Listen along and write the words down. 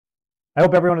I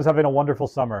hope everyone is having a wonderful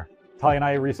summer. Talia and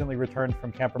I recently returned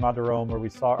from Camp Vermont de Rome, where we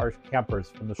saw our campers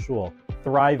from the shul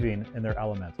thriving in their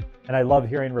element. And I love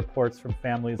hearing reports from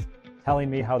families telling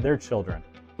me how their children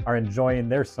are enjoying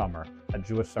their summer at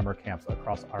Jewish summer camps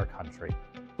across our country.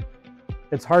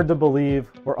 It's hard to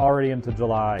believe we're already into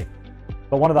July,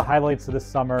 but one of the highlights of this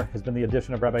summer has been the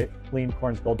addition of Rabbi Lean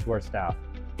Kornsgold to our staff.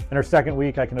 In her second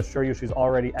week, I can assure you she's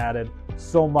already added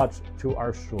so much to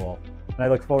our shul. And I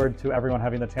look forward to everyone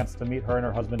having the chance to meet her and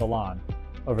her husband Alon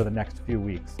over the next few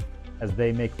weeks as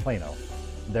they make Plano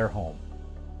their home.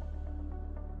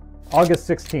 August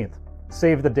 16th,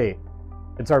 save the date.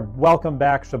 It's our welcome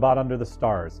back Shabbat under the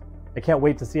stars. I can't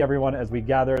wait to see everyone as we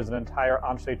gather as an entire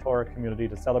Anshe Torah community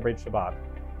to celebrate Shabbat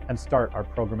and start our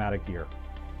programmatic year.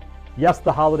 Yes,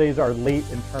 the holidays are late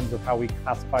in terms of how we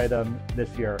classify them this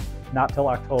year, not till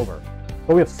October.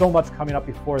 But we have so much coming up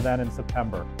before then in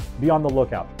September. Be on the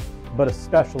lookout, but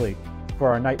especially for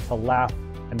our night to laugh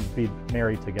and be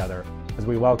merry together as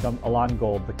we welcome Alon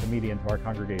Gold, the comedian, to our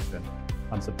congregation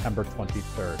on September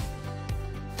 23rd.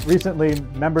 Recently,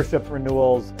 membership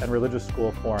renewals and religious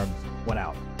school forms went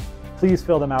out. Please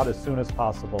fill them out as soon as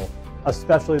possible,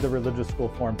 especially the religious school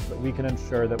forms, so that we can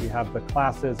ensure that we have the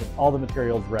classes and all the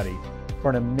materials ready for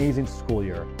an amazing school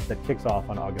year that kicks off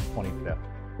on August 25th.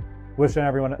 Wishing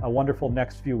everyone a wonderful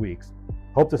next few weeks.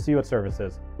 Hope to see you at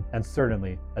services, and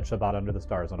certainly at Shabbat Under the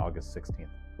Stars on August 16th.